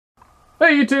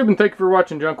Hey YouTube, and thank you for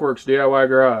watching Junkworks DIY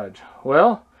Garage.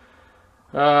 Well,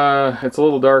 it's a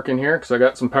little dark in here because I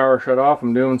got some power shut off.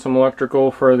 I'm doing some electrical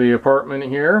for the apartment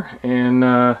here,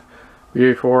 and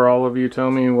before all of you tell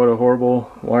me what a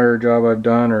horrible wire job I've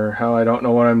done or how I don't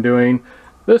know what I'm doing,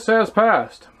 this has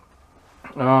passed.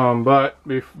 But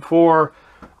before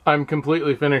I'm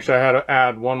completely finished, I had to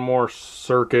add one more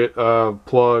circuit of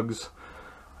plugs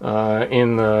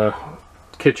in the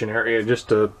kitchen area just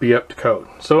to be up to code.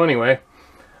 So anyway,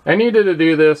 I needed to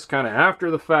do this kind of after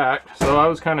the fact, so I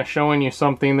was kind of showing you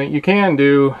something that you can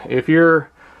do if you're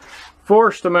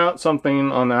forced to mount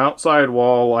something on the outside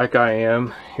wall like I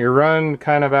am. You're run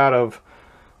kind of out of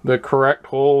the correct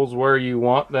holes where you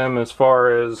want them as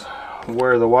far as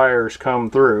where the wires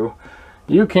come through.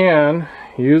 You can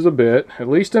use a bit, at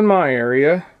least in my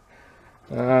area.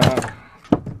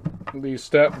 These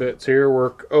step bits here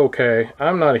work okay.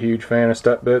 I'm not a huge fan of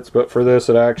step bits, but for this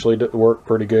it actually did work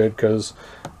pretty good because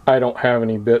I don't have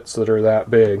any bits that are that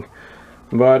big.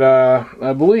 But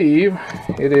I believe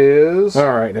it is,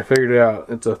 alright, I figured it out.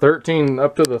 It's a 13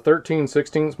 up to the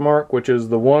 13/16 mark, which is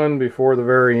the one before the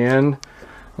very end,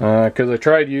 because I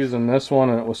tried using this one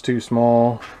and it was too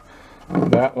small.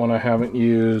 That one I haven't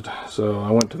used, so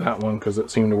I went to that one because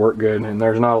it seemed to work good, and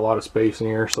there's not a lot of space in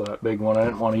here, so that big one I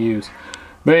didn't want to use.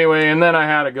 But anyway, and then I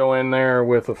had to go in there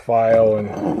with a file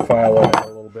and file it out a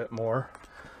little bit more.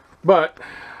 But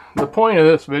the point of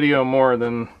this video, more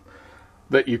than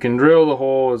that, you can drill the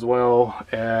hole as well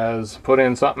as put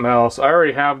in something else. I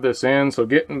already have this in, so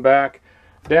getting back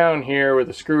down here with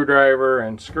a screwdriver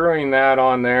and screwing that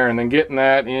on there and then getting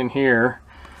that in here,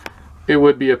 it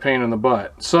would be a pain in the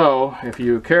butt. So if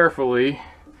you carefully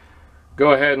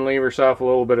go ahead and leave yourself a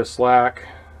little bit of slack,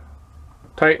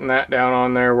 tighten that down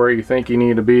on there where you think you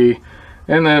need to be,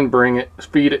 and then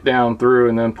feed it down through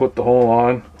and then put the hole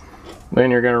on. Then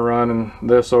you're going to run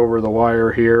this over the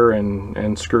wire here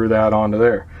and screw that onto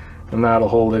there, and that'll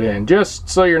hold it in, just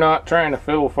so you're not trying to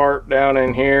fiddle fart down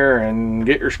in here and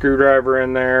get your screwdriver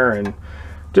in there. And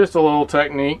just a little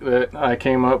technique that I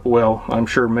came up, well, I'm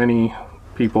sure many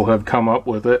people have come up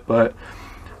with it, but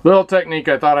little technique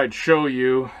I thought I'd show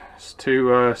you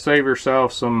to save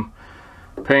yourself some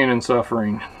pain and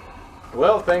suffering.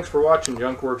 Well, thanks for watching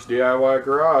Junkworks DIY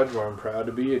Garage, where I'm proud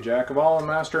to be a jack of all and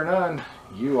master of none.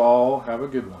 You all have a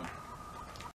good one.